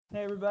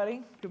Hey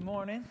everybody, good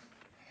morning.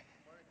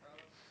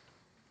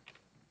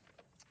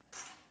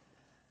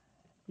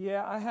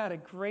 Yeah, I had a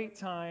great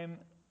time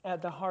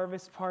at the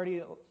harvest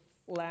party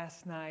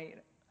last night.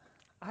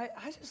 I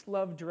just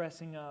love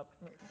dressing up.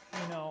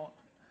 You know,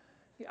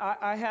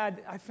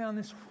 I found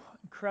this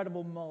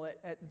incredible mullet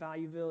at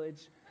Value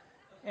Village,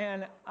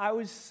 and I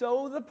was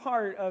so the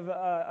part of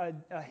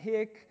a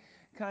hick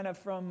kind of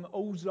from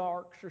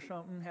Ozarks or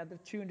something, had the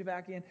chewing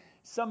tobacco in.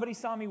 Somebody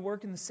saw me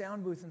work in the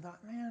sound booth and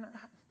thought, man,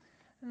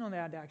 I didn't know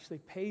they had to actually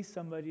pay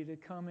somebody to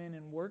come in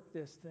and work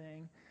this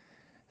thing.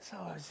 So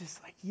I was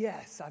just like,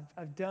 yes,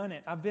 I've done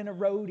it. I've been a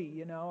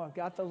roadie, I've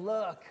got the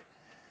look.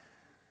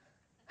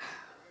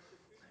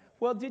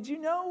 Well, did you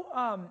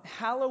know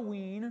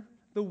Halloween,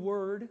 the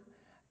word,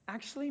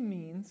 actually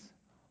means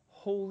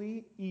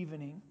holy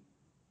evening?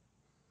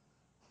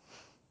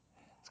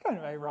 It's kind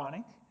of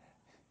ironic.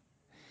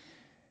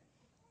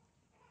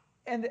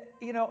 And,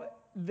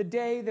 the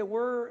day that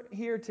we're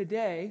here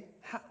today,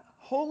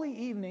 Holy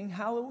Evening,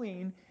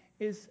 Halloween,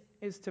 is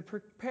to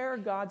prepare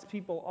God's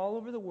people all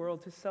over the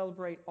world to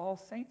celebrate All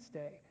Saints'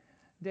 Day,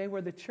 a day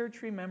where the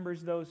church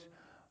remembers those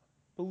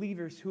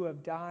believers who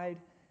have died,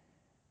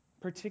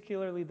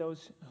 particularly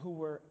those who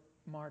were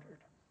martyred.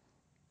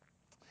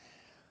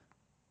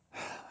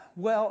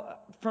 Well,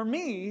 for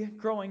me,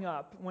 growing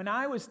up, when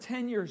I was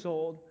 10 years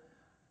old,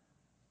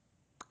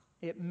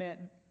 it meant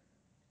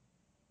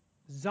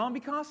zombie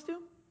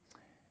costume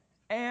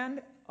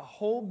and a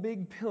whole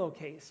big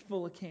pillowcase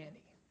full of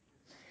candy.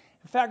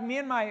 In fact, me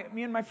and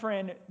my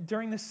friend,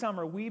 during the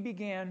summer, we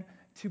began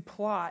to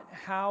plot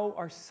how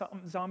our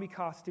zombie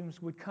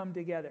costumes would come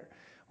together.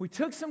 We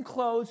took some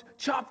clothes,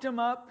 chopped them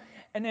up,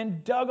 and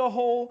then dug a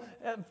hole.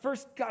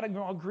 First got them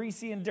all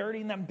greasy and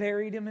dirty, and then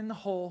buried them in the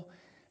hole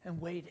and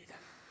waited.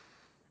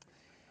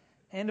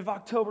 End of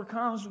October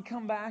comes, we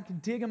come back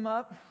and dig them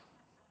up.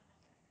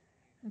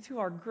 And to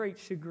our great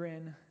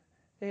chagrin,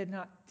 they had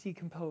not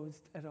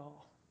decomposed at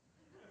all.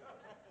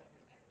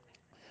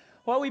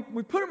 Well, we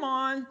put them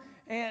on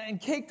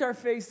and caked our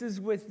faces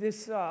with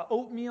this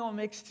oatmeal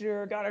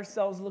mixture, got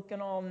ourselves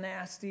looking all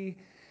nasty,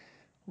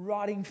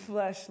 rotting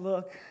flesh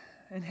look,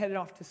 and headed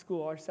off to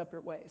school our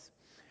separate ways.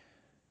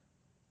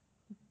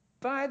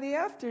 By the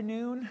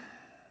afternoon,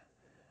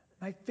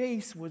 my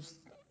face was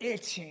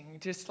itching,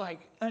 just like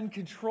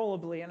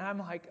uncontrollably, and I'm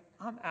like,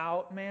 I'm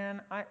out,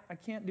 man. I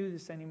can't do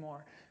this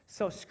anymore.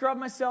 So scrubbed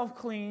myself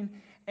clean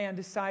and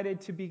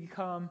decided to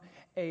become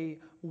a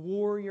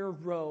warrior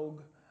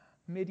rogue,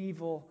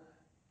 medieval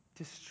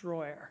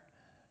destroyer.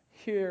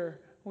 Here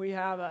we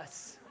have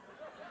us.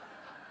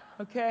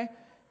 Okay?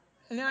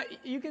 Now,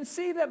 you can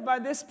see that by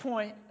this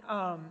point,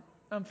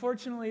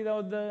 unfortunately,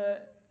 though,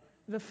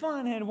 the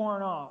fun had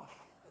worn off.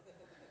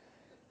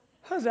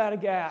 I was out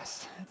of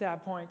gas at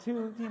that point.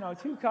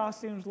 Two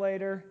costumes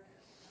later.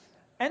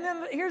 And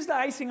then here's the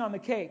icing on the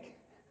cake.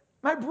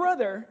 My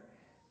brother,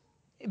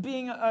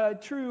 being a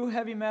true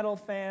heavy metal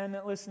fan,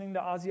 listening to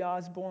Ozzy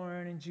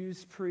Osbourne and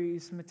Judas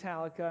Priest,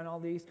 Metallica, and all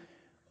these,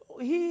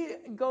 he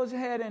goes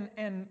ahead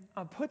and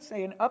puts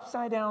an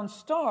upside-down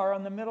star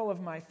on the middle of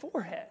my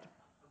forehead,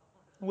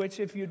 which,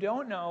 if you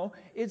don't know,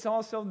 is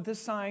also the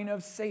sign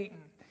of Satan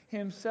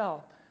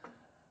himself.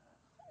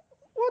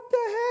 What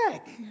the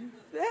heck?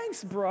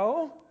 Thanks,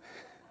 bro.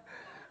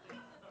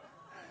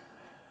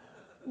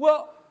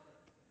 Well,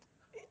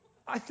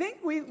 I think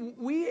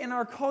we in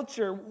our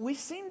culture, we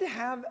seem to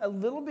have a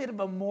little bit of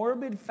a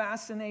morbid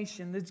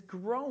fascination that's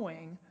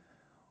growing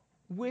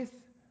with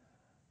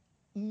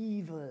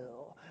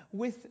evil,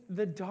 with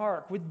the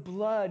dark, with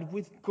blood,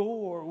 with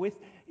gore, with,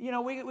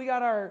 we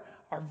got our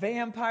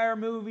vampire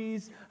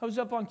movies. I was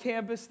up on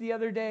campus the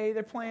other day.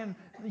 They're playing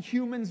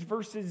humans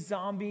versus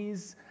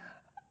zombies.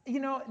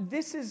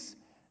 It's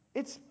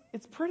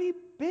pretty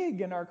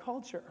big in our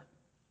culture.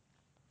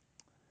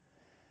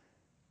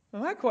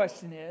 Well, my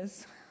question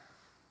is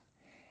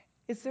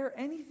there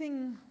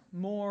anything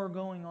more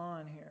going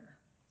on here?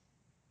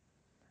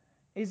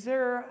 Is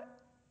there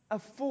a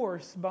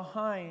force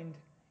behind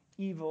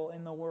evil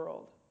in the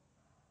world?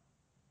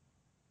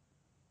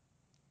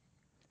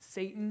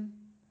 Satan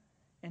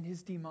and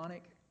his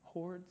demonic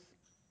hordes?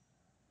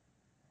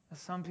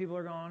 Some people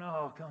are going,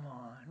 oh, come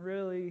on,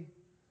 really?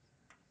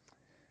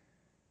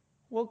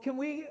 Well, can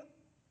we,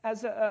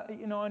 as a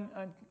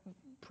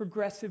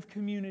progressive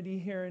community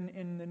here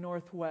in the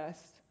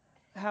Northwest,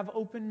 have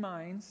open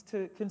minds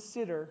to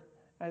consider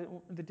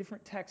the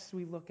different texts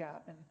we look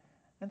at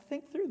and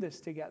think through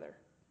this together?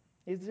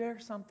 Is there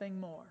something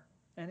more?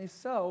 And if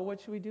so,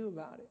 what should we do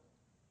about it?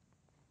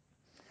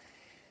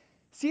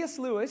 C.S.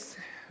 Lewis,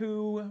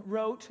 who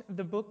wrote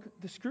the book,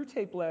 The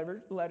Screwtape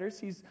Letters,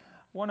 he's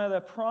one of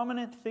the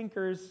prominent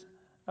thinkers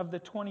of the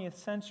 20th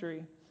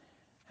century,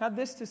 had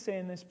this to say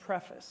in this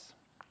preface.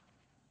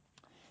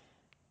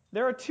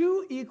 There are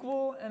two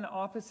equal and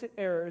opposite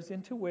errors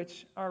into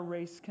which our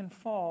race can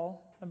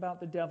fall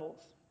about the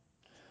devils.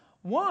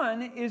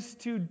 One is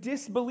to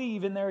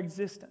disbelieve in their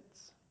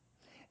existence.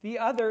 The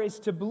other is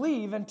to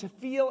believe and to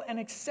feel an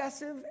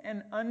excessive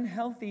and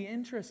unhealthy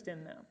interest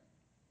in them.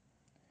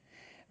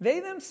 They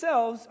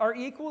themselves are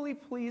equally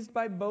pleased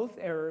by both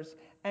errors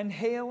and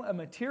hail a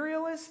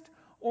materialist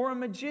or a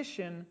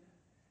magician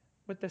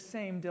with the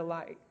same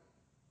delight.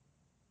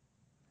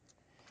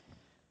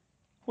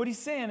 What he's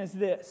saying is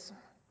this.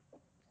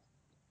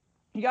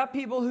 You got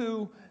people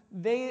who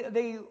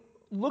they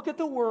look at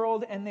the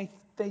world and they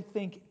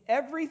think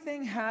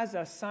everything has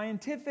a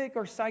scientific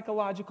or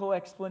psychological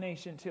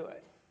explanation to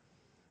it.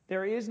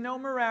 There is no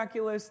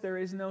miraculous, there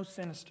is no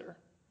sinister.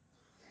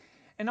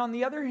 And on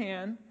the other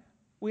hand,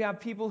 we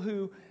have people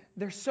who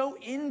they're so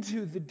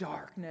into the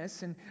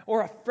darkness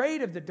or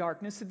afraid of the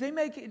darkness that they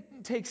make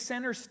it take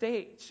center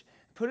stage,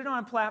 put it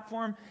on a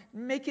platform,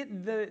 make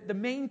it the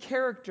main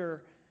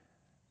character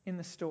in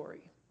the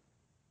story.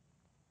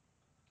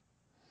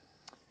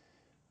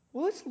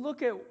 Well, let's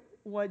look at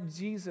what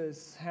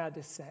Jesus had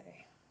to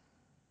say.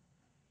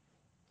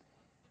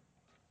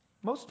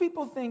 Most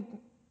people think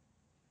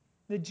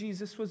that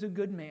Jesus was a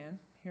good man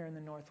here in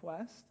the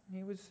Northwest.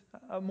 He was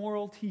a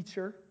moral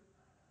teacher.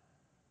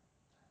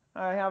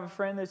 I have a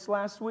friend this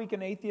last week,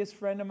 an atheist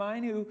friend of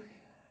mine, who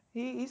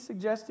he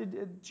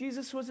suggested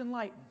Jesus was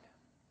enlightened.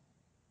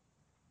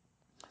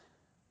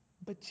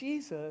 But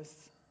Jesus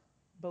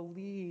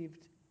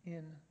believed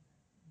in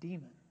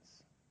demons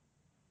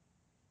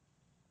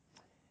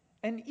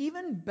and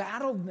even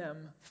battled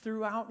them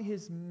throughout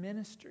his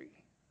ministry.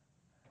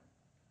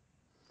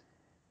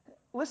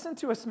 Listen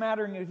to a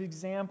smattering of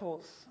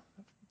examples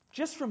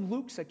just from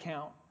Luke's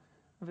account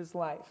of his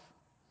life.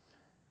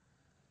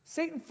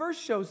 Satan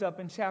first shows up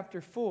in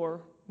chapter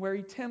 4 where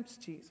he tempts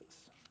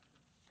Jesus.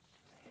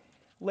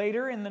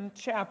 Later in the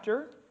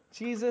chapter,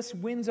 Jesus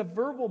wins a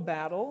verbal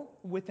battle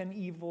with an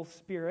evil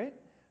spirit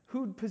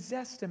who'd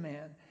possessed a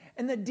man.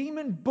 And the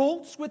demon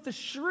bolts with a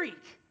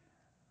shriek.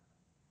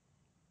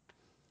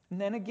 And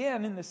then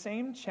again in the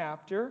same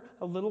chapter,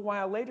 a little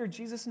while later,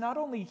 Jesus not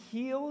only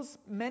heals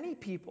many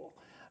people,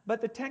 but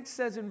the text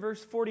says in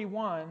verse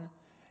 41,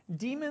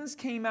 demons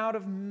came out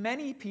of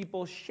many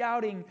people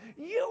shouting,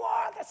 "You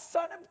are the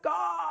Son of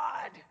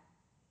God!"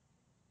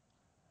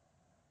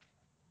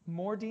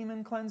 More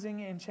demon cleansing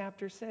in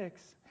chapter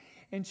 6.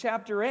 In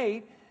chapter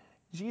 8,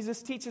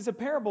 Jesus teaches a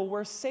parable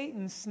where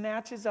Satan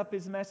snatches up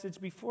his message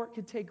before it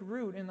could take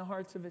root in the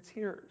hearts of its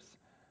hearers.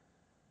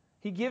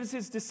 He gives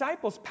his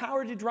disciples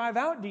power to drive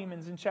out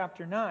demons in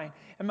chapter 9.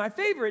 And my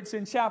favorite's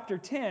in chapter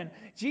 10.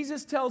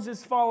 Jesus tells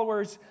his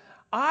followers,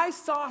 "I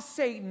saw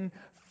Satan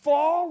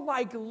fall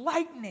like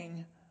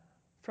lightning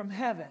from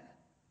heaven."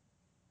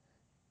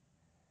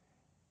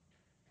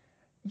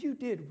 You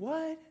did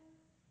what?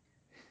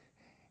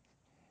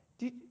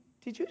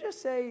 Did you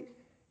just say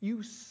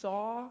you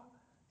saw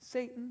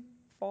Satan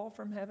fall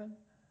from heaven?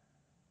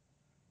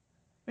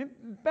 I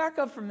mean, back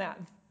up from that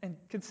and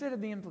consider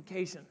the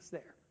implications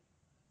there.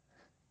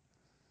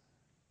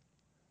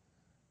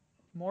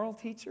 Moral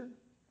teacher?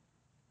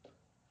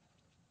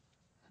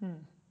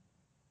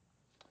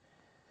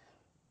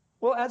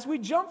 Well, as we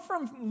jump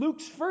from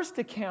Luke's first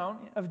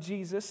account of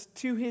Jesus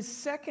to his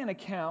second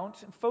account,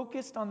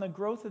 focused on the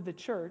growth of the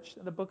church,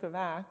 the book of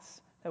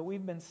Acts that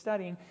we've been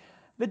studying,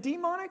 the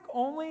demonic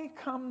only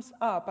comes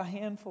up a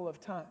handful of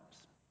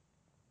times.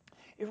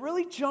 It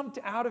really jumped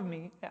out of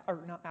me,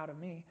 or not out of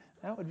me,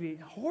 that would be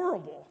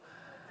horrible.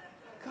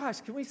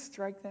 Gosh, can we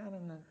strike that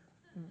in the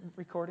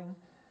recording?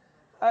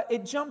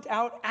 It jumped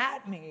out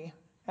at me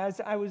as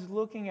I was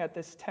looking at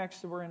this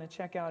text that we're going to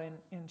check out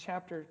in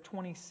chapter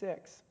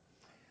 26.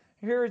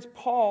 Here is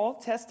Paul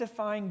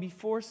testifying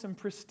before some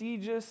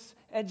prestigious,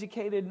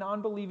 educated,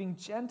 non-believing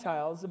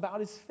Gentiles about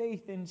his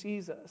faith in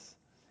Jesus.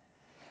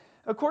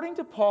 According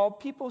to Paul,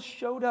 people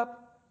showed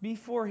up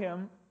before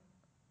him.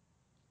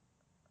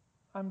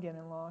 I'm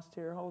getting lost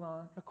here. Hold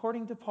on.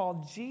 According to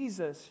Paul,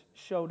 Jesus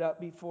showed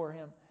up before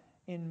him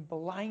in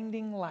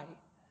blinding light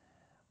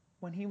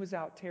when he was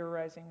out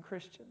terrorizing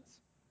Christians.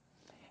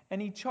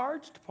 And he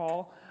charged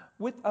Paul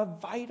with a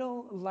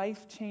vital,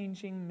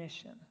 life-changing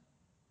mission.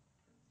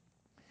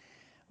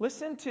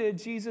 Listen to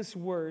Jesus'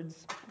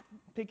 words,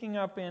 picking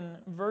up in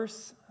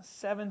verse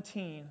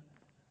 17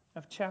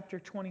 of chapter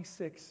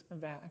 26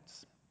 of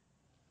Acts.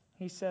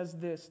 He says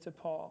this to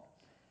Paul: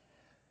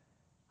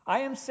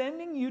 "I am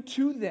sending you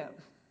to them,"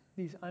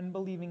 these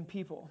unbelieving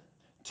people,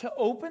 "to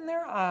open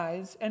their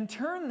eyes and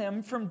turn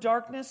them from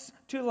darkness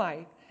to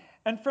light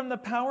and from the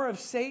power of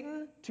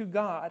Satan to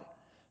God,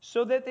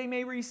 so that they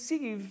may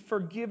receive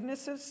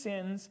forgiveness of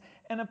sins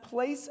and a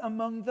place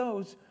among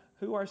those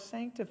who are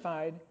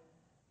sanctified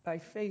by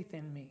faith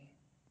in me."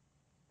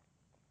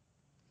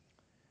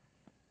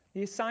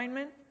 The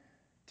assignment: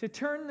 to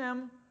turn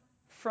them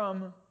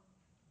from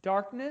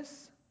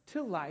darkness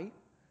to light,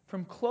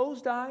 from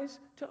closed eyes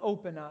to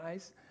open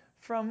eyes,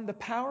 from the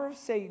power of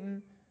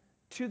Satan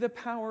to the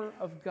power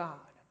of God.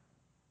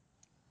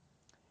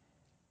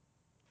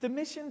 The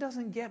mission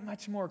doesn't get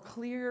much more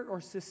clear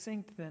or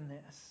succinct than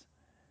this.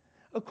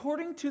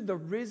 According to the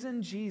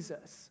risen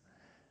Jesus,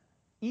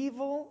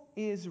 evil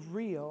is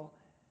real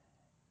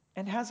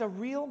and has a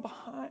real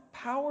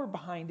power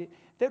behind it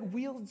that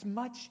wields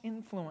much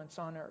influence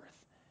on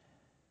earth.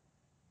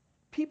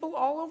 People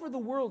all over the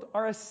world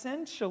are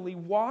essentially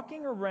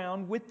walking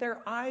around with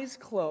their eyes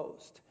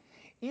closed,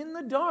 in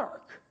the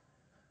dark,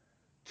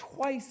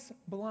 twice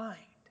blind.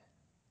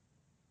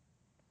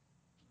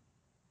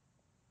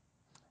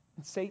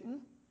 And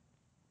Satan,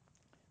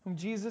 whom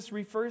Jesus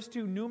refers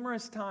to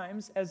numerous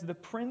times as the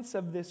prince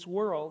of this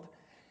world,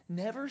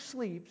 never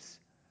sleeps,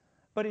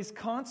 but is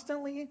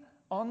constantly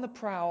on the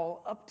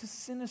prowl, up to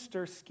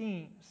sinister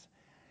schemes.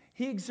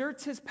 He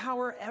exerts his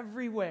power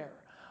everywhere,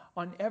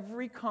 on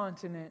every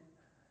continent,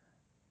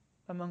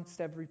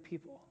 amongst every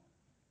people.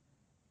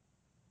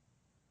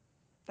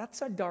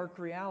 That's a dark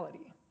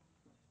reality.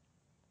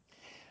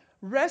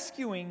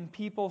 Rescuing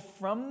people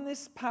from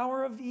this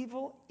power of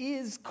evil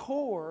is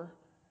core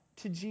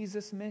to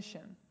Jesus'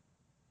 mission.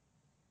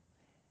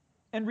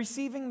 And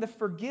receiving the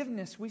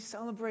forgiveness we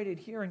celebrated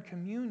here in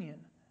communion,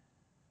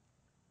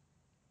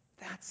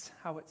 that's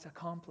how it's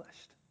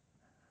accomplished.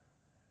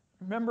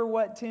 Remember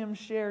what Tim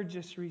shared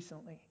just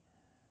recently.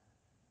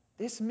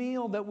 This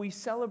meal that we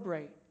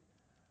celebrate,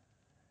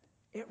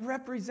 it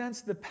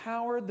represents the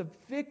power, the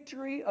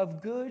victory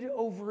of good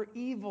over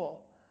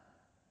evil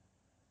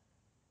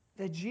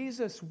that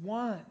Jesus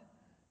won.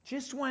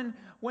 Just when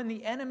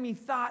the enemy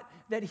thought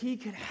that he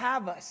could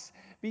have us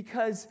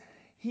because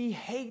he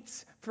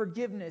hates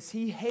forgiveness,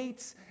 he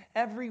hates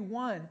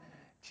everyone,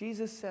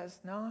 Jesus says,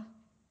 no,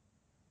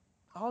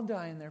 I'll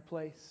die in their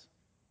place.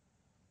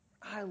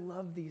 I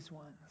love these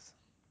ones.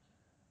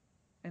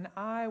 And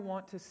I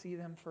want to see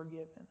them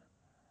forgiven.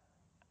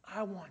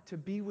 I want to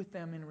be with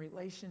them in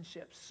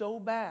relationship so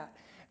bad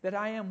that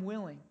I am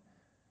willing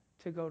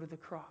to go to the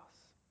cross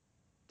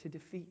to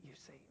defeat you,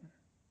 Satan.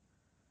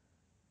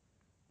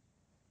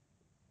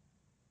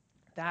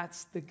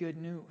 That's the good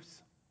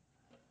news.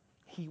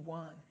 He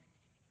won.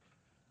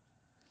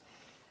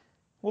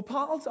 Well,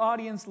 Paul's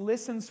audience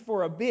listens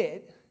for a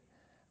bit,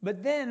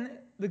 but then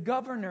the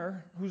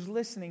governor who's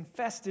listening,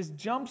 Festus,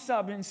 jumps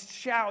up and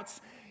shouts,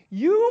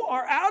 "You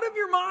are out of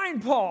your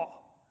mind, Paul.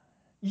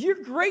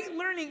 Your great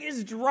learning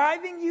is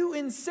driving you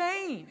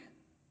insane."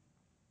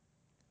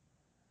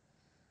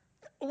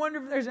 I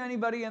wonder if there's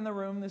anybody in the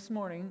room this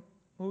morning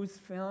who's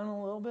feeling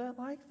a little bit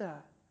like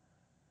that.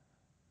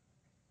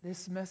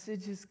 This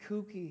message is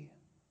kooky.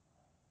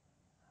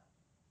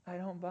 I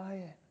don't buy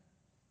it.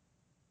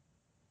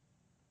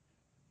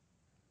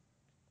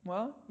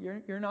 Well,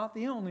 you're not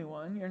the only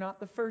one. You're not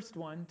the first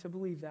one to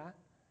believe that.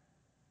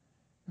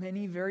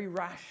 Many very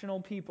rational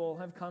people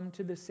have come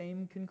to the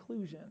same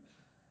conclusion,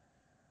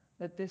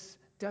 that this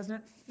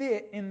doesn't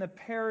fit in the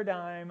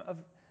paradigm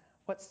of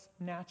what's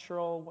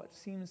natural, what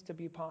seems to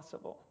be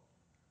possible.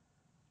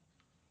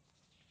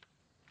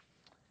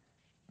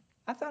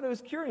 I thought it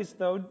was curious,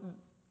 though,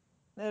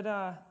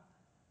 that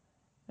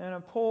in a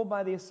poll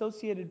by the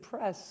Associated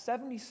Press,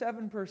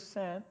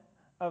 77%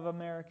 of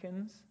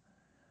Americans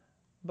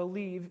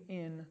believe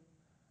in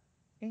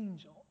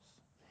angels.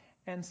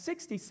 And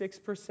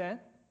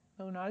 66%,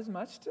 though not as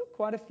much, still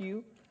quite a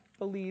few,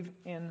 believe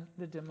in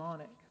the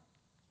demonic.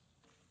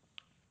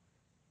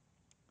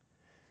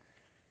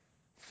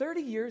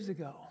 30 years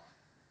ago,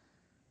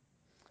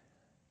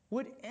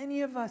 would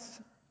any of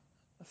us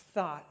have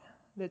thought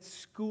that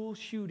school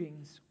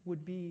shootings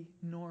would be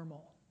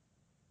normal?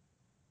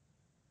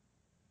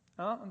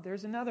 Oh,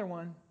 there's another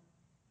one.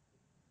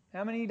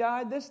 How many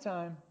died this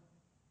time?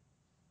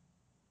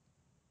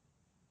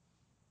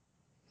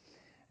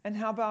 And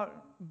how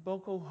about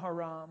Boko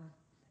Haram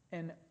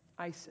and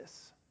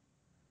ISIS?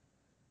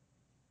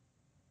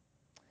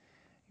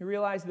 You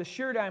realize the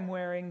shirt I'm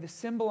wearing, the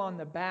symbol on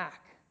the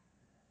back,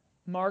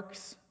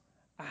 marks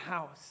a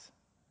house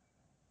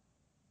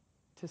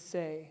to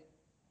say,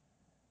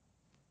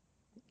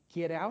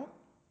 get out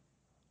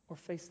or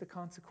face the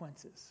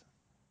consequences,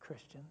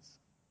 Christians.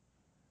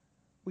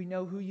 We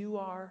know who you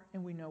are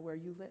and we know where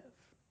you live.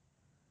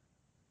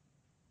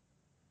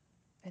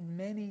 And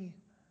many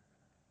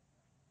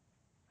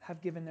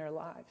have given their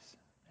lives,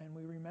 and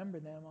we remember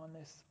them on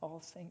this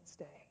All Saints'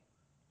 Day,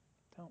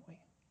 don't we?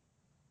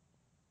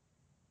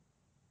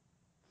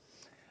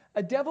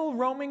 A devil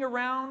roaming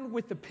around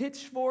with a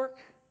pitchfork,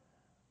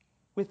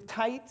 with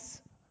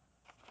tights,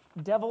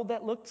 devil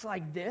that looks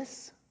like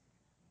this.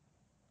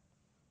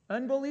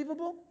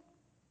 Unbelievable?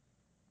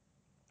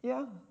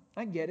 Yeah,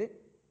 I get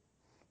it.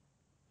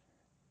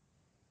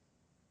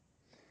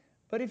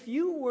 But if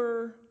you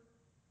were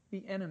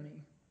the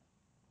enemy,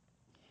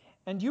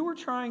 and you were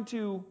trying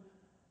to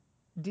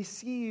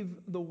deceive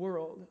the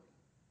world,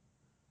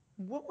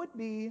 what would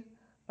be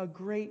a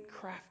great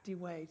crafty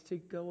way to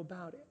go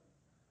about it?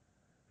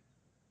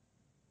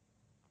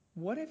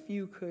 What if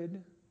you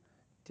could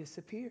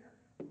disappear?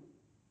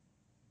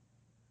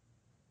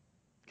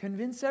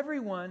 Convince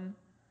everyone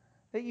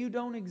that you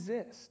don't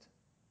exist.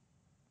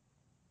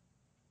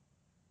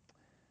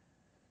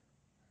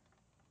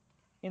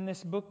 In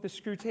this book, The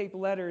Screwtape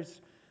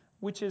Letters,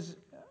 which is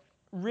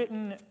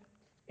written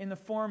in the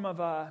form of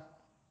a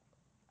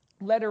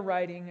letter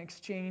writing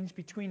exchange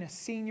between a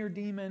senior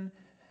demon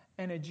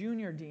and a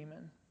junior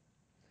demon,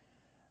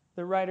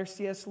 the writer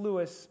C.S.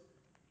 Lewis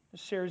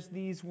shares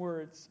these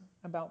words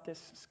about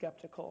this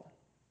skeptical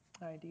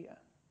idea.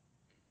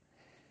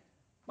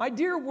 My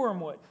dear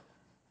Wormwood,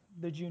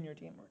 the junior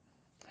deamer,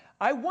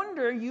 I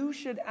wonder you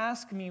should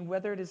ask me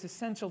whether it is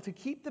essential to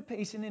keep the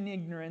patient in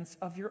ignorance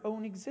of your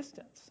own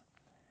existence.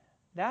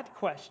 That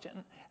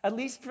question, at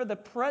least for the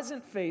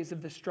present phase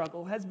of the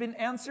struggle, has been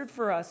answered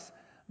for us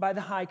by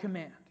the high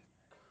command,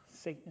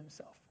 Satan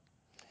himself.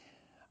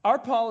 Our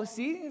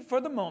policy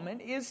for the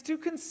moment is to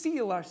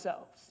conceal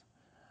ourselves.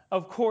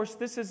 Of course,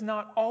 this has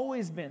not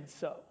always been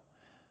so.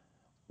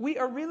 We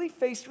are really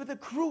faced with a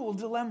cruel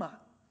dilemma.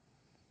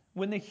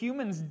 When the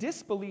humans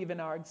disbelieve in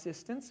our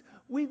existence,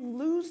 we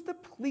lose the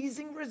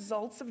pleasing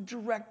results of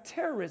direct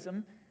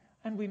terrorism,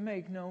 and we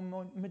make no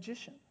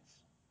magicians.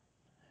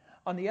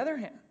 On the other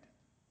hand,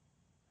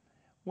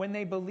 when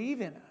they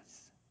believe in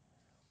us,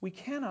 we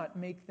cannot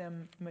make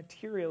them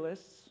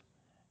materialists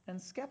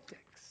and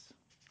skeptics.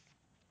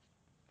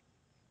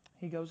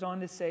 He goes on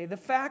to say, the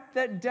fact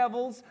that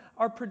devils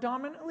are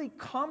predominantly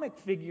comic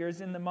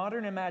figures in the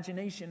modern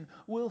imagination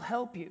will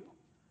help you.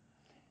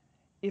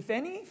 If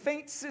any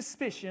faint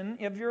suspicion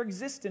of your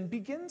existence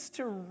begins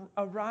to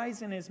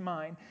arise in his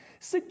mind,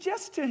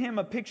 suggest to him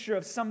a picture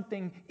of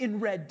something in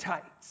red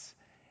tights,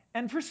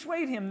 and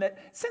persuade him that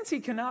since he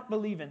cannot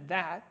believe in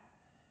that,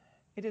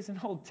 it is an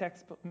old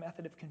textbook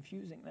method of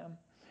confusing them,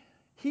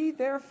 he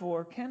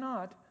therefore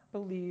cannot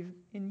believe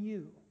in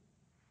you.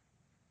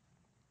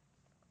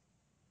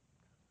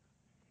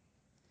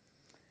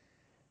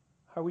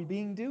 Are we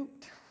being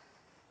duped?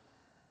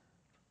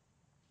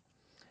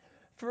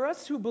 For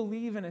us who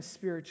believe in a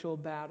spiritual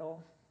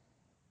battle,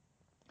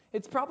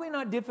 it's probably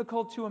not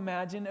difficult to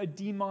imagine a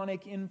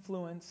demonic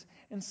influence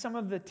in some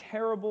of the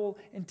terrible,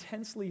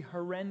 intensely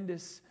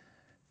horrendous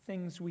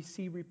things we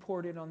see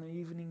reported on the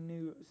evening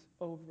news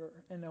over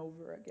and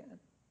over again.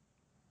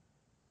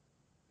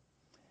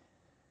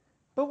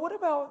 But what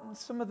about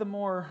some of the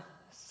more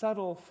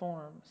subtle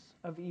forms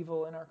of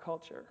evil in our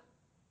culture?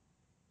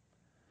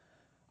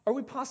 Are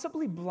we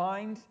possibly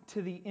blind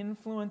to the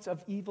influence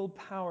of evil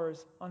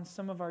powers on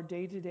some of our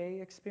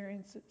day-to-day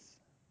experiences?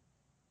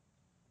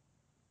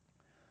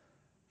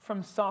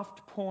 From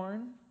soft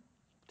porn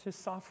to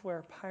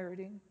software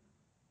pirating,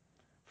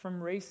 from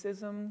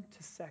racism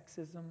to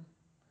sexism,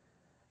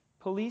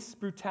 police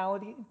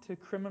brutality to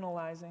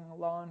criminalizing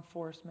law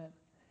enforcement,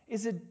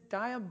 is a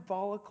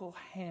diabolical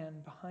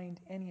hand behind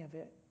any of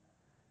it?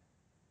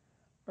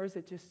 Or is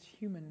it just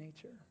human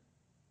nature?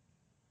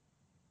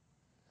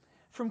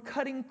 From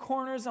cutting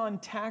corners on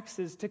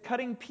taxes to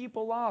cutting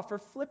people off or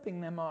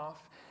flipping them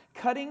off,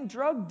 cutting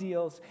drug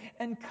deals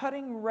and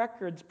cutting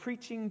records,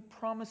 preaching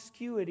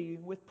promiscuity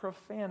with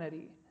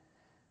profanity.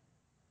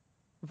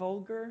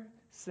 Vulgar,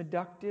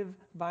 seductive,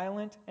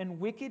 violent, and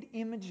wicked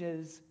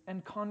images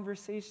and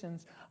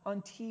conversations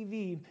on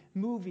TV,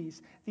 movies,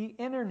 the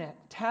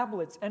internet,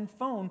 tablets, and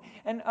phone,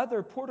 and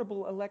other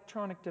portable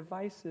electronic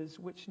devices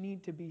which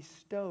need to be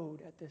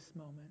stowed at this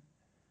moment.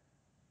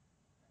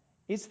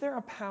 Is there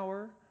a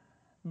power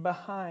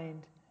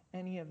behind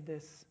any of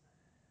this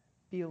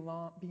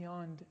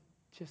beyond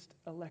just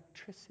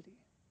electricity?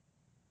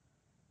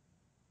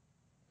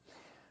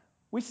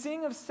 We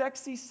sing of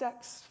sexy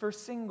sex for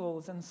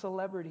singles and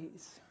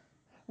celebrities.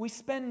 We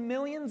spend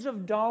millions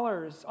of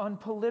dollars on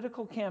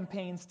political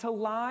campaigns to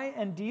lie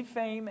and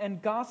defame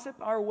and gossip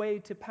our way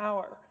to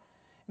power.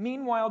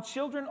 Meanwhile,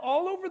 children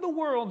all over the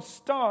world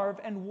starve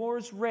and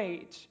wars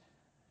rage.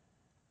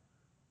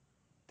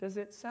 Does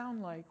it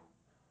sound like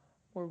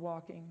we're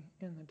walking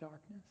in the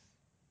darkness?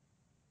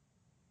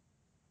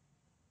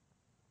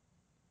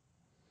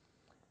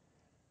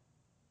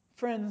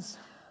 Friends,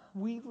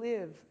 we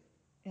live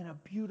in a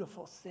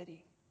beautiful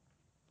city,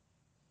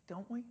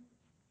 don't we?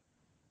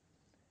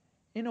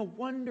 In a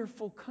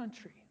wonderful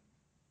country.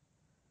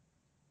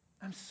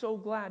 I'm so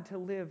glad to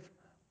live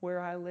where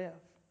I live.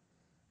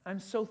 I'm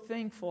so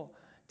thankful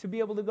to be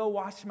able to go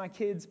watch my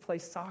kids play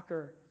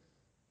soccer,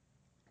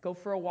 go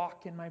for a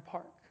walk in my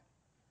park,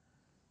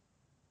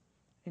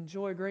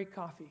 enjoy great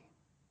coffee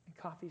in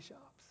coffee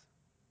shops.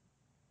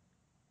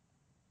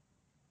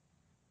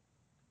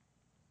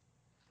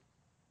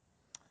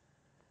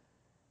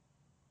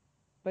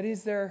 But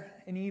is there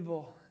an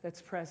evil that's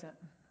present,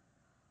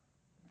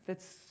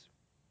 that's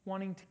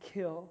wanting to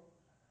kill,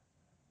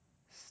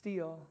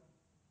 steal,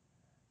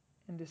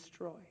 and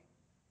destroy?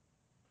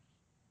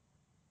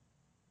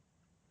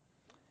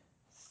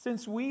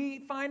 Since we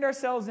find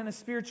ourselves in a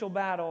spiritual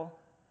battle,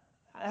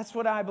 that's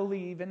what I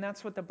believe, and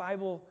that's what the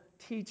Bible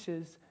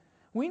teaches,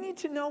 we need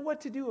to know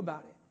what to do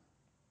about it.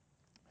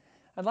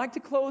 I'd like to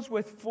close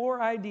with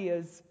 4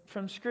 ideas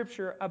from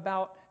Scripture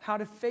about how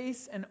to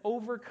face and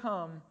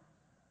overcome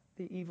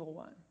the evil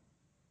one.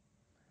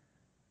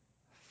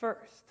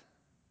 First,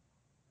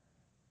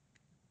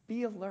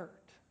 be alert.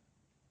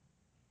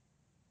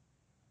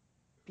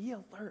 Be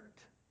alert.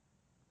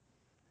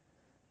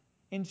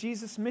 In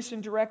Jesus'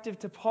 mission directive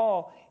to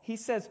Paul, he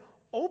says,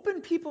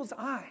 open people's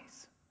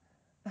eyes.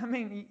 I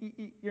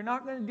mean, you're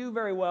not going to do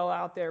very well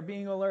out there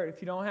being alert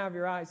if you don't have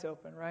your eyes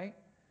open, right?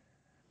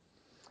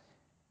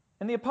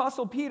 And the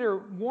Apostle Peter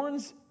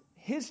warns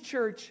his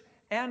church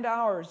and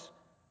ours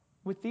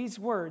with these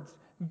words: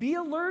 Be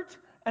alert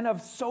and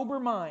of sober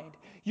mind.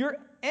 Your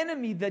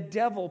enemy, the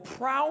devil,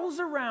 prowls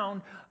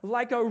around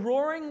like a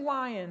roaring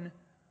lion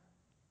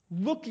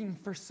looking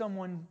for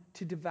someone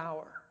to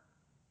devour.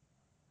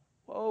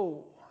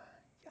 Whoa,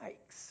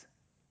 yikes.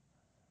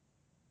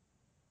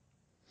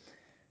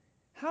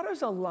 How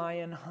does a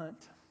lion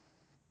hunt?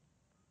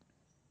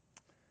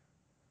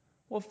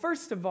 Well,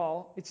 first of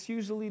all, it's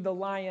usually the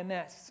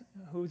lioness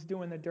who's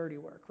doing the dirty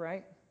work,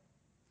 right?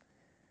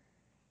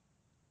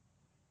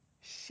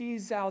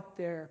 She's out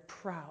there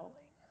prowling,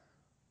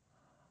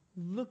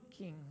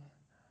 looking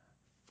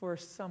for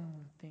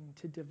something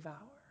to devour.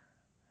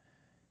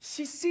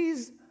 She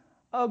sees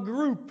a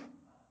group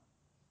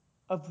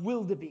of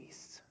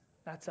wildebeest.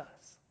 That's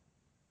us.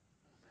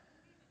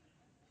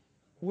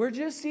 We're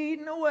just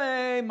eating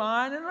away,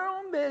 minding our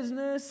own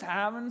business,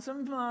 having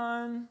some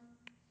fun.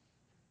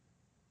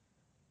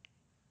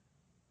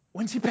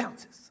 When she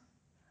pounces,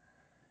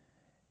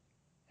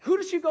 who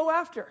does she go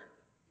after?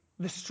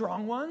 The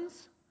strong ones?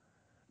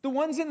 The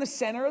ones in the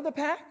center of the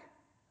pack?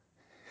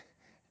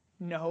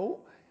 No.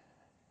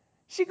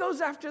 She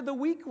goes after the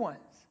weak ones,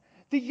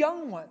 the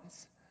young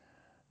ones,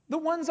 the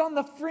ones on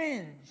the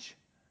fringe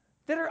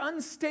that are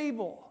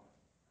unstable,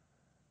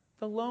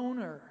 the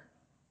loner.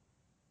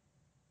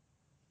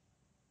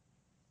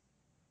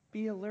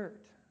 Be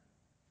alert.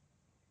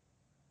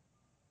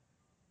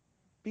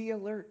 Be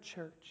alert,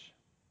 church.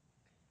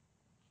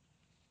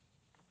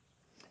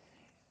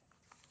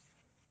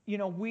 You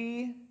know,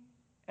 we,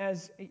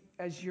 as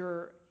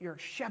your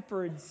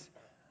shepherds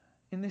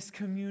in this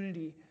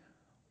community,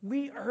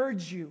 we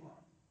urge you.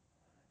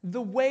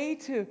 The way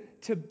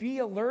to be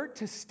alert,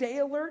 to stay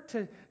alert,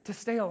 to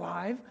stay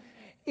alive,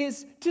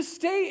 is to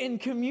stay in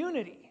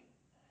community.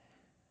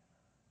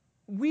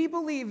 We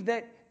believe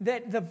that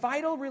the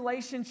vital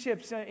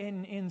relationships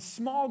in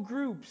small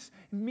groups,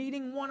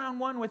 meeting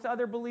one-on-one with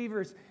other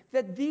believers,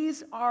 that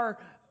these are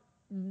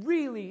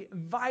really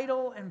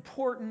vital,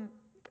 important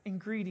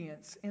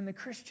ingredients in the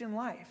Christian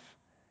life.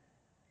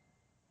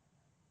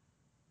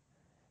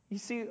 You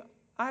see,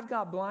 I've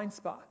got blind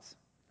spots.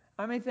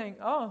 I may think,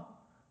 oh,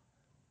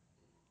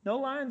 no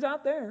lions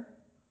out there.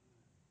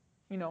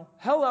 You know,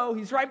 hello,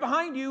 he's right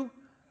behind you.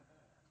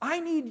 I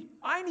need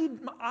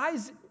my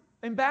eyes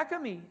in back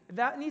of me.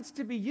 That needs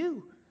to be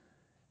you.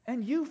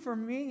 And you for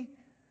me.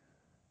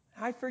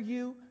 I for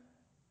you.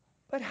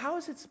 But how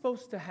is it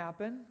supposed to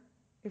happen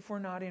if we're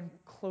not in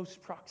close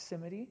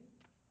proximity?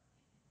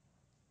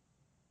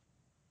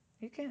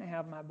 You can't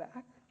have my back.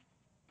 I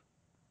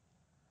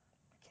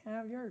can't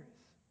have yours.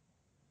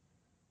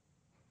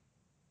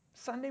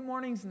 Sunday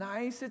morning's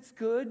nice, it's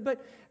good,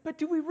 but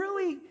do we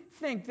really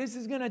think this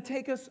is going to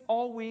take us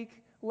all week,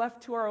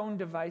 left to our own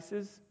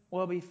devices?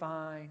 We'll be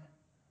fine.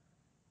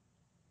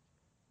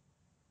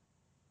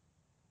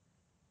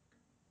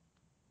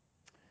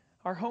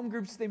 Our home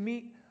groups, they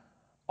meet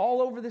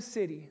all over the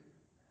city,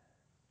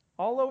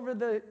 all over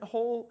the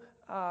whole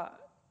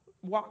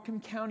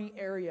Whatcom County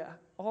area,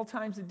 all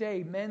times of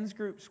day. Men's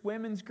groups,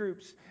 women's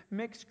groups,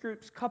 mixed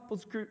groups,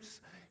 couples groups,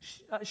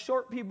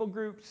 short people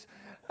groups.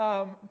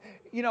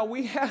 You know,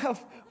 we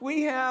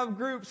have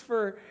groups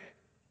for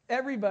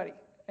everybody,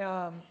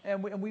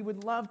 and we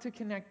would love to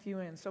connect you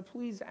in. So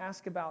please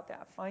ask about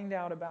that. Find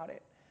out about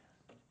it.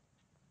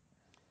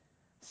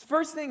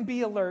 First thing,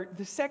 be alert.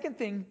 The second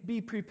thing,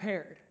 be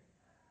prepared.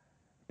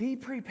 Be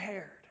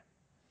prepared.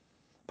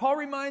 Paul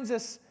reminds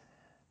us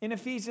in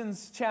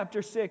Ephesians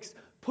chapter 6,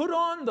 put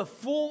on the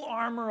full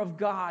armor of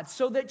God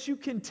so that you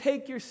can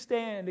take your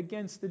stand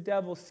against the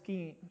devil's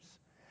schemes.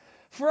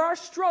 For our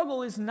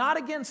struggle is not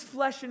against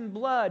flesh and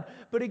blood,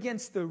 but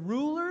against the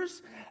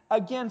rulers,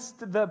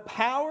 against the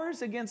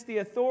powers, against the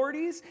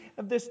authorities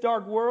of this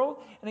dark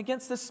world, and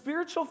against the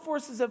spiritual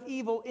forces of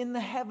evil in the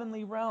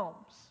heavenly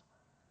realms.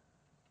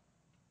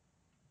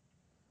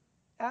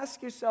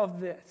 Ask yourself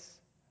this.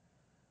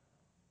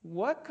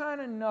 What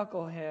kind of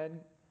knucklehead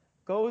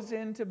goes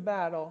into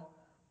battle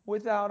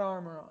without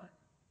armor on?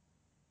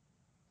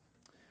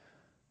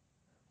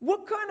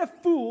 What kind of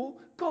fool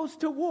goes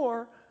to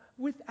war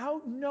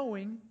without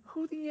knowing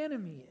who the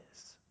enemy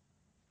is?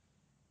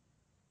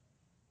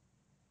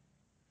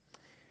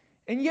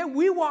 And yet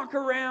we walk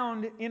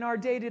around in our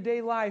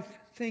day-to-day life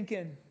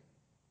thinking,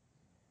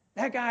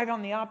 that guy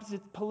on the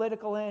opposite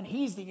political end,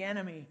 he's the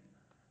enemy.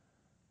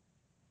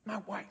 My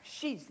wife,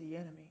 she's the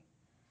enemy.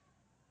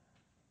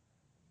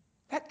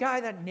 That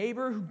guy, that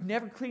neighbor who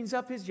never cleans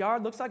up his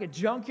yard, looks like a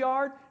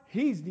junkyard,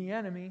 he's the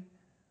enemy.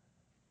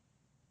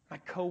 My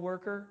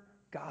coworker,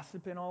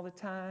 gossiping all the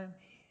time,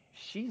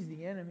 she's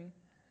the enemy.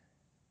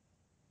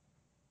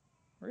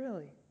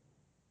 Really?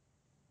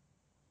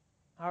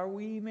 Are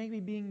we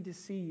maybe being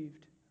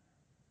deceived?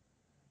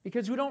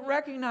 Because we don't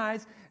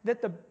recognize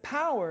that the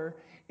power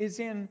is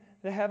in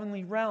the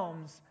heavenly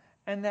realms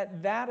and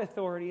that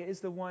authority is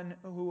the one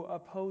who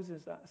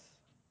opposes us.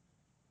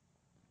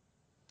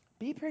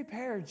 Be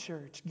prepared,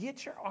 church.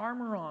 Get your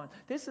armor on.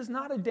 This is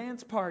not a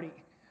dance party.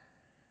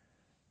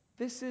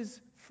 This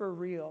is for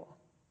real.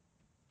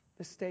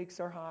 The stakes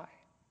are high.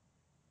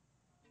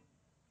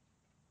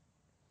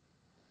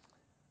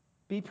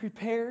 Be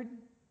prepared.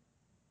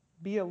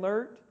 Be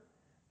alert.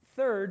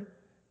 Third,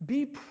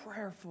 be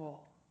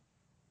prayerful.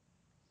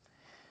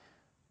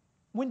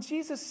 When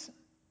Jesus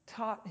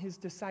taught his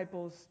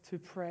disciples to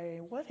pray,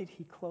 what did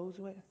he close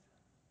with?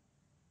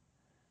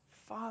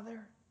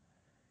 Father,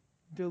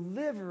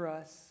 deliver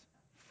us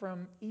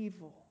from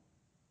evil.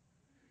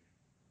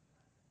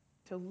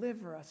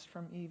 Deliver us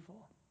from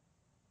evil.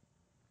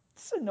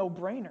 It's a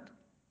no-brainer.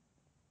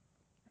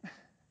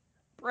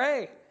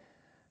 Pray.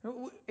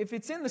 If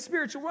it's in the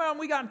spiritual realm,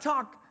 we got to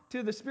talk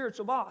to the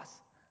spiritual boss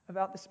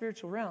about the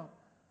spiritual realm.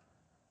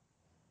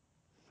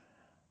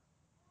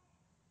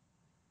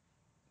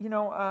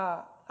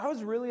 I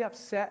was really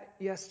upset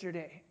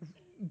yesterday,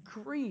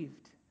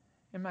 grieved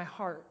in my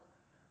heart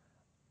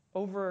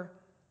over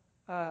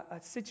a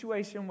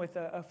situation with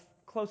a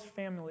close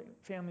family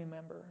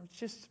member. It's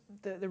just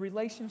the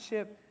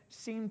relationship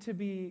seemed to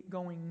be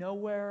going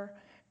nowhere,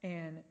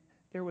 and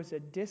there was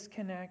a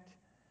disconnect.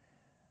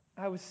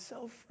 I was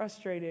so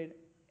frustrated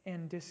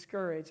and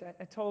discouraged.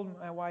 I told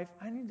my wife,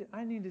 I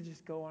need to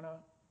just go on a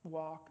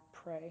walk,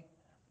 pray.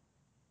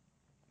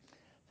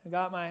 So I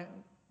got my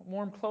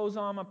warm clothes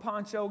on, my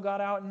poncho,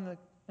 got out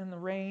in the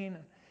rain,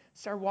 and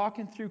started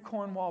walking through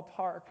Cornwall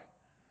Park,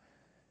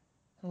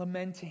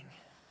 lamenting.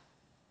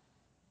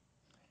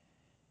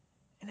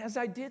 And as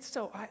I did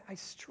so, I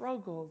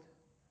struggled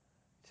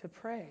to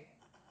pray.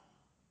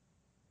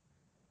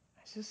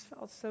 I just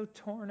felt so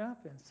torn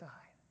up inside,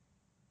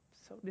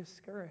 so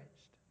discouraged.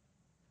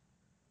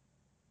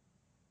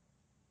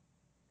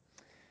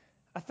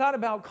 I thought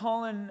about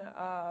calling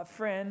a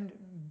friend,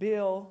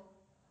 Bill,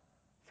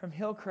 from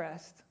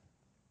Hillcrest.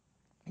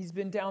 He's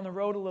been down the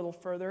road a little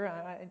further.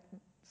 I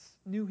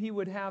knew he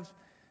would have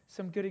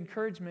some good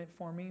encouragement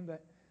for me,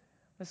 but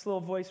this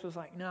little voice was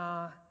like,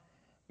 nah,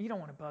 you don't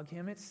want to bug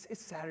him. It's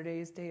Saturday,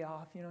 his day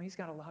off. He's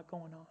got a lot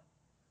going on.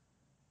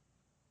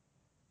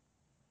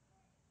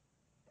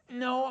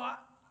 No,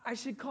 I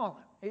should call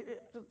him.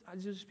 I'll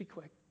just be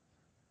quick.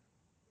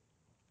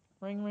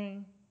 Ring,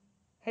 ring.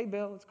 Hey,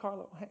 Bill, it's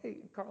Carlo. Hey,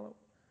 Carlo,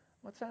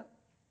 what's up?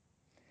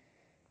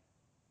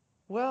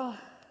 Well,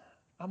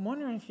 I'm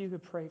wondering if you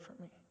could pray for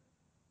me.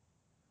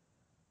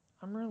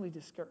 I'm really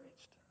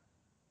discouraged.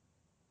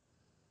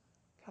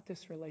 Got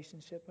this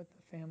relationship with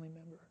the family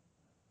member.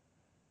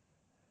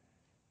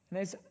 And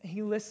as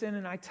he listened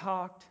and I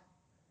talked,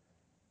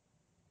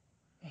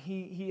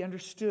 he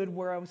understood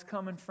where I was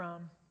coming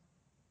from.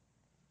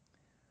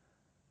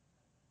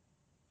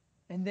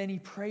 And then he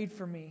prayed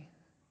for me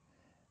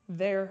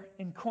there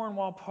in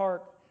Cornwall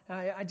Park.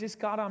 I just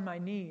got on my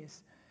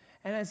knees.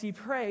 And as he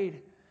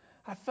prayed,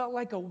 I felt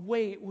like a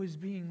weight was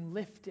being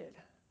lifted.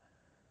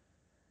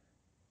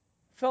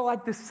 Felt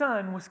like the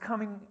sun was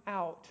coming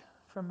out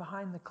from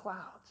behind the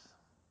clouds.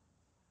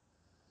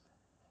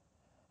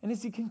 And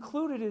as he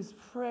concluded his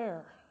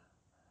prayer,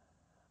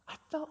 I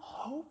felt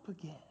hope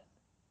again.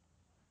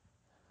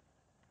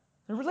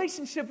 The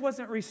relationship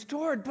wasn't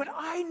restored, but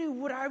I knew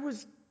what I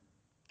was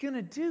going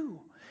to do.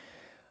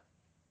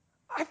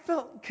 I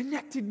felt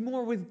connected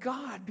more with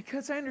God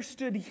because I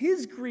understood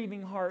his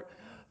grieving heart,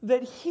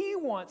 that he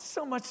wants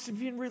so much to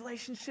be in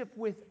relationship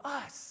with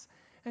us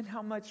and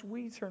how much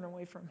we turn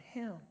away from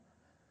him.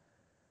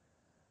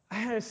 I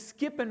had a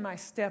skip in my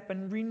step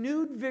and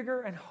renewed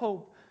vigor and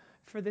hope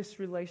for this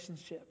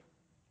relationship.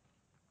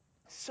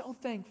 So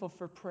thankful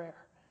for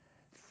prayer.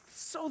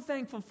 So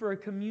thankful for a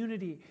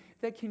community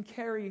that can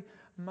carry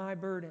my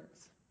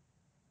burdens.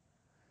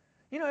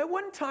 It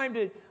wasn't time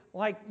to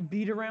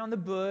beat around the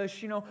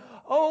bush.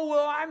 Oh,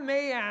 well, I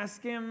may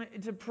ask him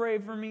to pray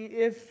for me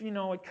if,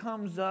 it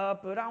comes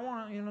up, but I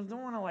want to,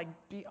 don't want to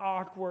be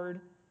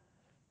awkward.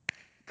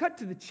 Cut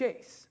to the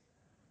chase.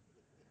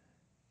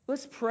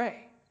 Let's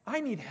pray. I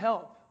need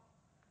help.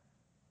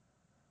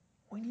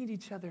 We need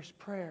each other's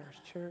prayers,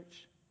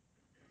 church.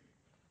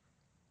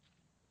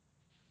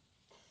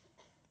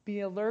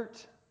 Be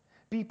alert.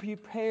 Be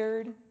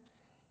prepared.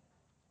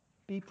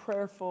 Be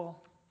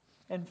prayerful.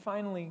 And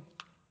finally,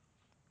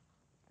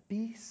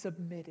 be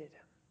submitted.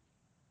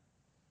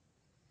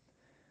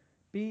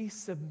 Be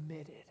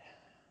submitted.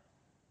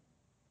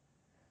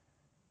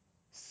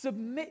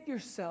 Submit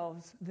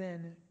yourselves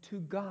then to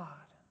God,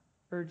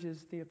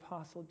 urges the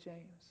Apostle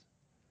James.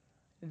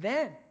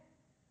 Then,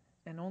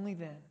 and only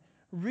then,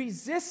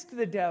 resist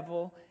the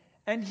devil,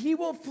 and he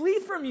will flee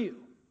from you.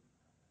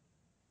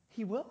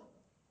 He will?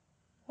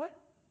 What?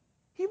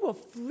 He will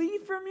flee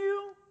from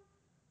you?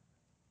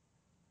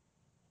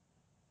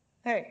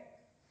 Hey,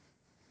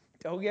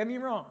 don't get me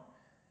wrong.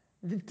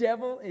 The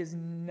devil is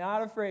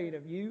not afraid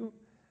of you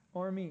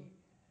or me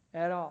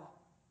at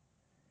all.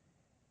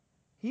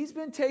 He's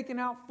been taking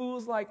out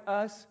fools like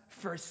us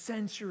for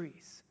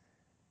centuries.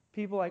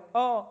 People like,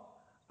 oh,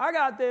 I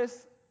got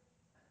this.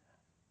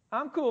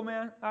 I'm cool,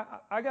 man.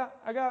 I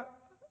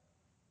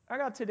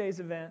got today's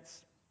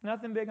events.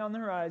 Nothing big on the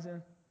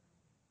horizon.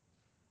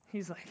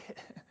 He's like,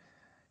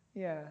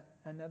 yeah,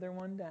 another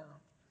one down.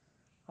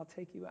 I'll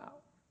take you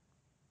out.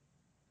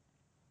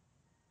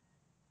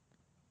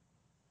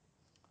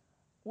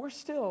 We're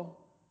still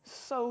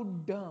so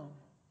dumb,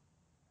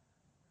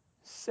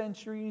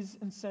 centuries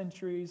and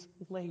centuries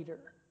later.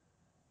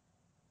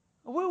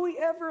 Will we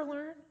ever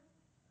learn?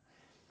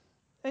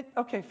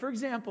 Okay, for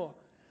example,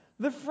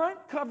 the front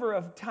cover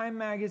of Time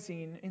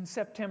magazine in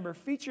September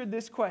featured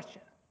this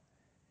question: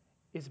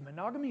 is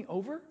monogamy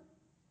over?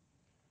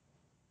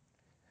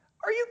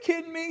 Are you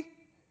kidding me?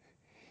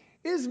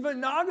 Is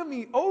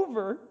monogamy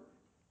over?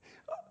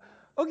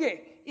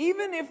 Okay,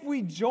 even if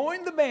we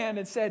joined the band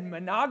and said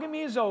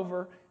monogamy is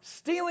over,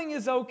 stealing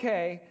is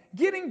okay,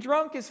 getting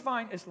drunk is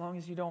fine as long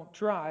as you don't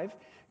drive,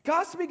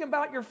 gossiping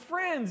about your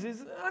friends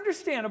is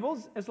understandable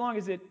as long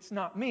as it's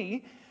not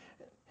me,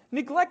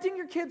 neglecting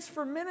your kids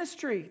for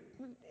ministry,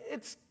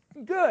 it's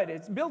good,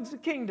 it builds the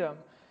kingdom,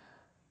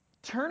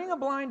 turning a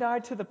blind eye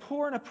to the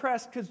poor and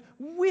oppressed because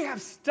we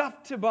have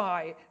stuff to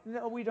buy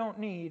that we don't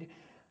need,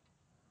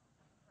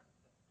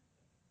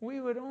 we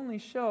would only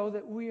show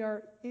that we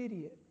are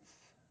idiots.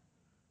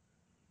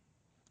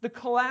 The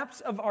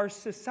collapse of our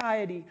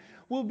society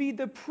will be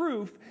the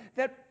proof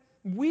that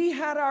we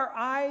had our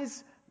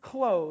eyes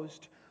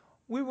closed.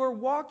 We were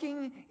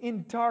walking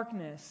in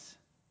darkness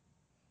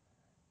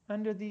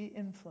under the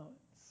influence.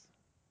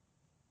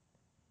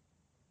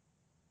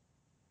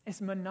 Is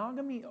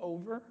monogamy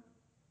over?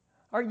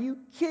 Are you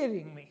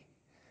kidding me?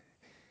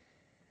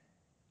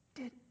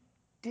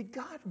 Did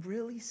God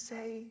really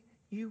say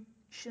you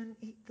shouldn't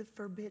eat the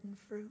forbidden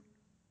fruit?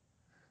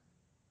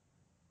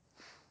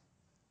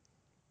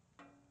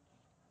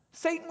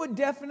 Satan would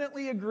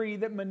definitely agree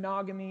that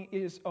monogamy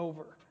is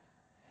over.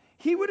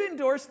 He would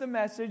endorse the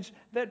message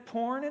that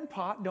porn and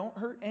pot don't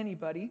hurt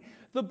anybody.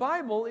 The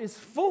Bible is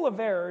full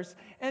of errors,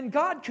 and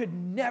God could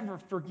never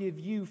forgive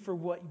you for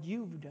what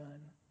you've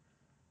done.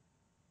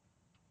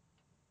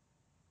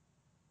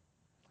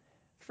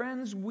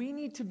 Friends, we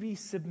need to be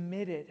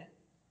submitted,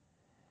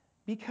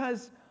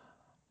 because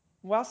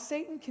while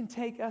Satan can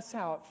take us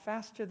out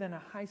faster than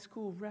a high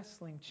school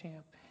wrestling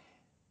champ,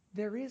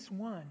 there is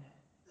one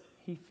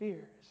he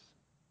fears.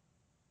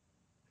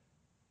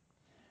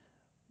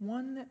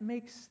 One that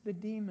makes the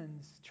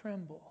demons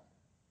tremble,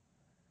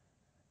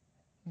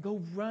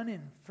 go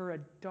running for a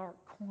dark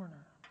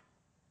corner.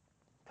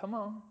 Come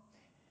on.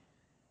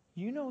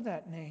 You know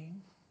that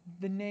name.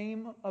 The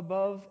name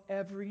above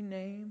every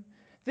name.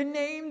 The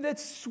name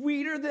that's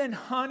sweeter than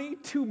honey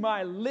to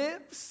my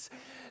lips.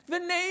 The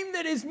name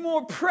that is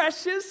more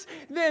precious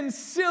than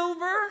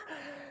silver.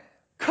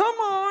 Come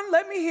on,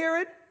 let me hear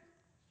it.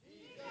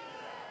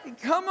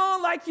 Jesus. Come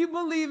on like you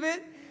believe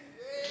it.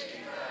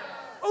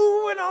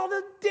 Oh, and all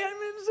the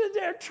demons,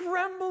 they're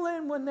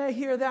trembling when they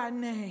hear that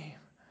name.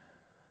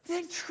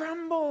 They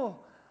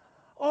tremble.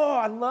 Oh,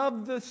 I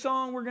love the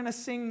song we're going to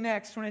sing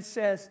next when it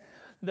says,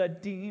 the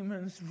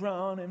demons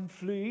run and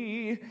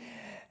flee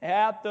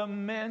at the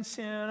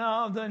mention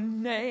of the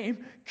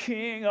name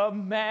King of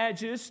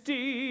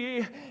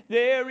Majesty.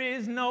 There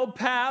is no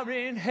power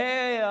in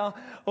hell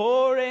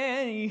or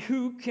any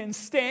who can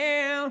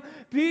stand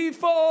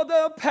before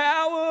the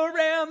power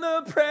and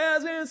the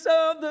presence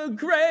of the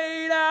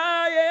great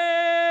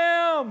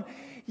I am.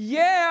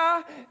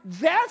 Yeah,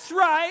 that's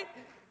right.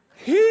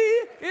 He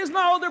is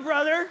my older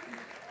brother,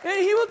 and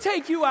he will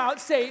take you out,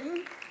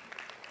 Satan.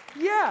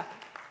 Yeah,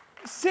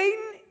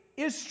 Satan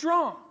is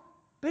strong,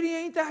 but he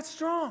ain't that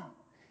strong.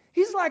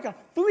 He's like a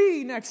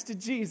flea next to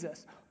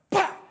Jesus.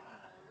 Bah!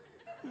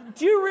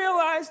 Do you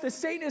realize that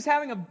Satan is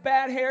having a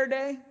bad hair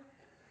day?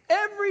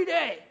 Every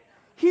day.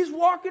 He's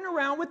walking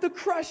around with a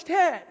crushed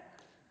head.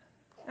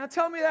 Now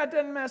tell me that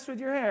doesn't mess with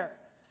your hair.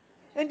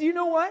 And do you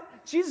know what?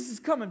 Jesus is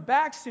coming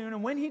back soon,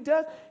 and when he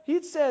does,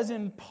 he says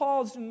in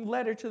Paul's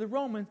letter to the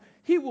Romans,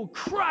 he will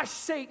crush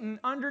Satan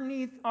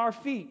underneath our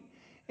feet.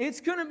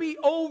 It's going to be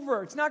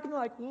over. It's not going to be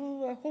like,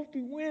 oh, I hope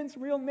he wins,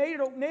 real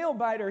nail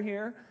biter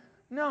here.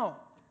 No.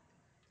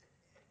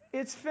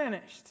 It's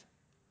finished.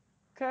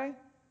 Okay?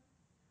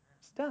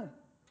 It's done.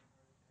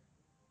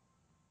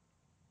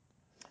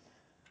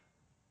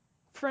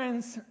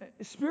 Friends,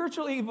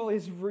 spiritual evil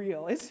is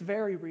real. It's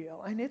very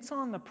real, and it's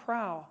on the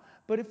prowl.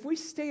 But if we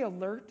stay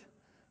alert,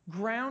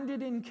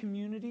 grounded in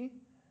community,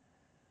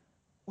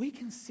 we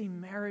can see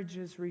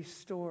marriages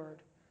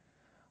restored.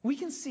 We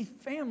can see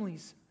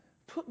families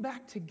put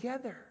back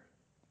together.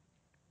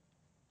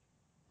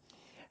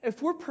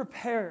 If we're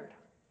prepared,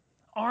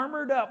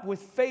 armored up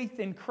with faith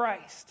in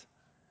Christ,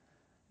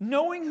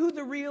 knowing who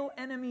the real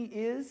enemy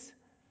is,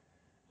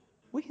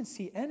 we can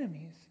see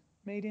enemies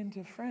made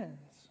into friends.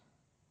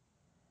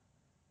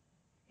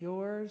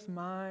 Yours,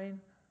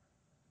 mine,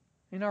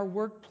 in our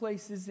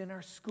workplaces, in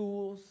our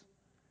schools,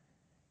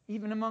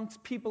 even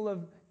amongst people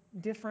of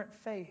different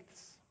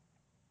faiths.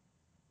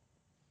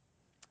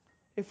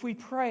 If we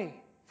pray,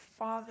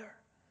 Father,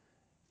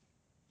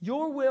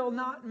 your will,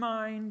 not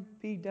mine,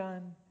 be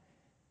done.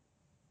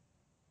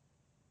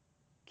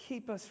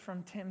 Keep us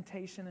from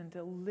temptation and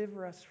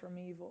deliver us from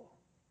evil.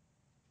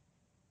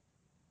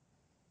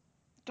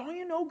 Don't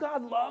you know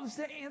God loves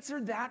to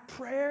answer that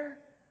prayer?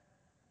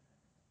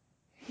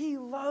 He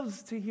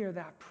loves to hear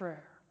that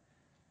prayer.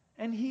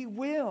 And He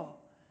will.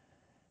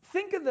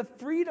 Think of the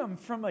freedom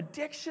from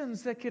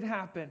addictions that could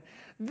happen.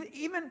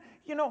 Even,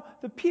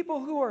 the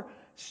people who are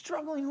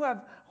struggling, who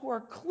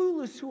are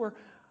clueless, who are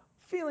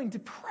feeling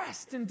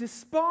depressed and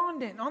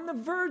despondent, on the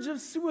verge of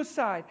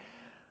suicide.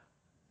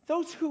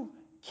 Those who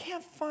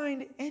can't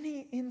find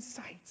any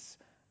insights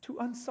to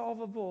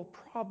unsolvable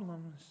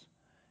problems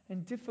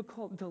and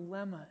difficult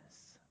dilemmas.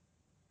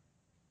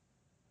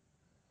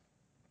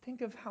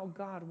 Think of how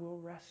God will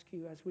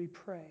rescue as we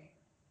pray.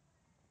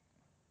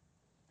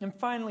 And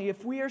finally,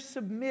 if we are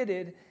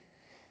submitted,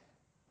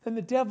 then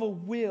the devil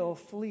will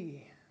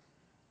flee.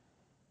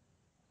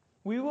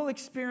 We will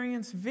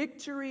experience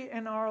victory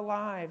in our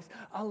lives,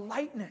 a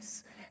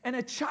lightness and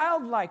a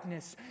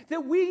childlikeness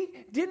that we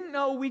didn't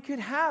know we could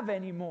have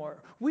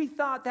anymore. We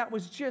thought that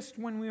was just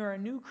when we were a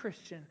new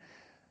Christian.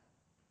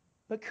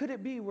 But could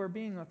it be we're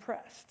being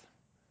oppressed?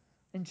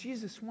 And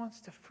Jesus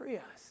wants to free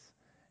us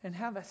and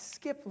have us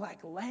skip like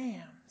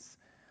lambs,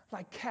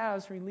 like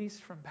calves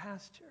released from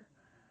pasture.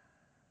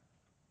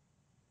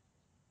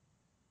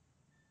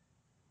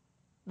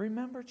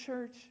 Remember,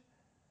 church,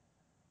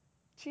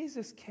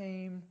 Jesus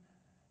came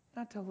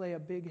not to lay a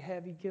big,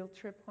 heavy guilt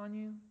trip on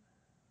you,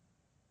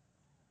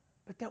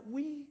 but that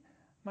we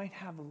might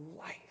have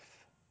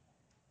life,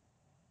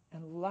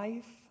 and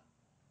life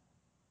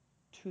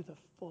to the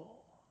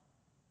full.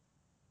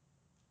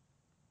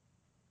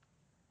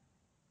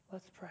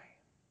 Let's pray.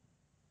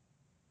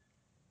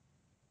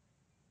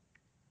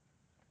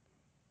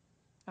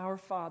 Our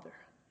Father,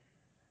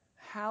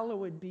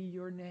 hallowed be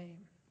your name.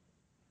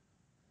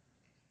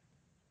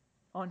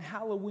 On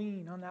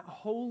Halloween, on that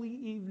holy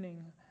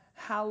evening,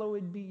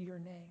 hallowed be your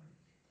name.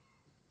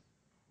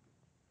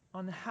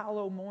 On the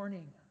Hallow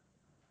morning,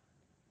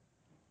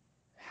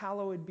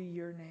 hallowed be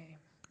your name.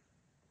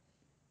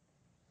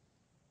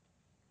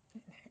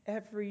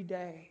 Every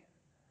day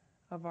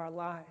of our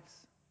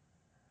lives,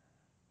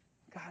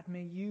 God,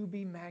 may you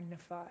be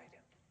magnified.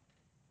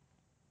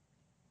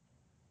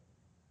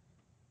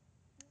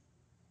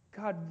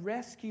 God,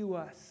 rescue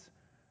us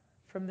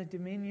from the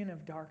dominion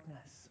of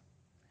darkness.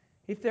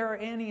 If there are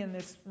any in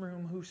this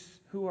room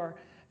who are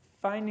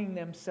finding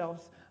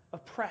themselves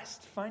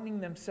oppressed, finding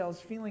themselves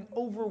feeling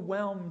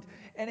overwhelmed,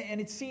 and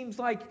it seems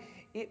like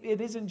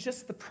it isn't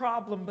just the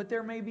problem, but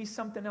there may be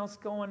something else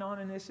going on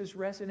and this is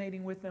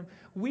resonating with them.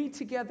 We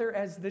together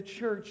as the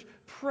church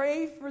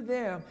pray for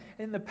them,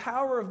 and the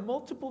power of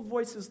multiple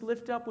voices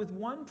lift up with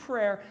one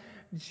prayer.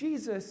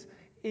 Jesus,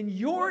 in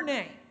your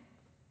name,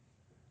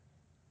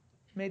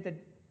 may the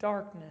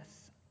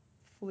darkness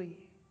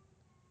flee.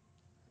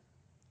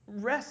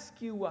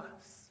 Rescue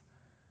us.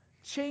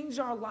 Change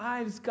our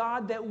lives,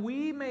 God, that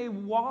we may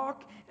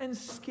walk and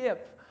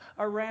skip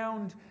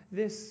around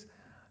this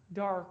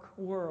dark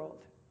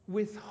world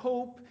with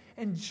hope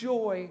and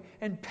joy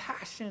and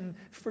passion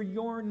for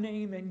your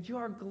name and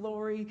your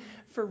glory,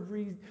 for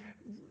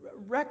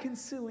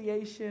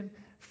reconciliation,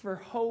 for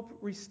hope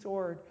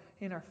restored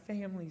in our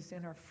families,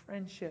 in our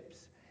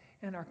friendships,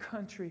 in our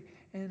country,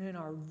 and in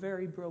our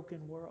very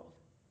broken world.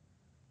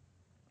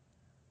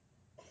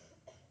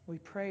 We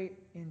pray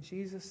in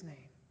Jesus'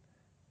 name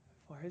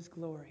for his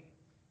glory.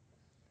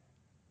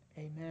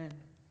 Amen.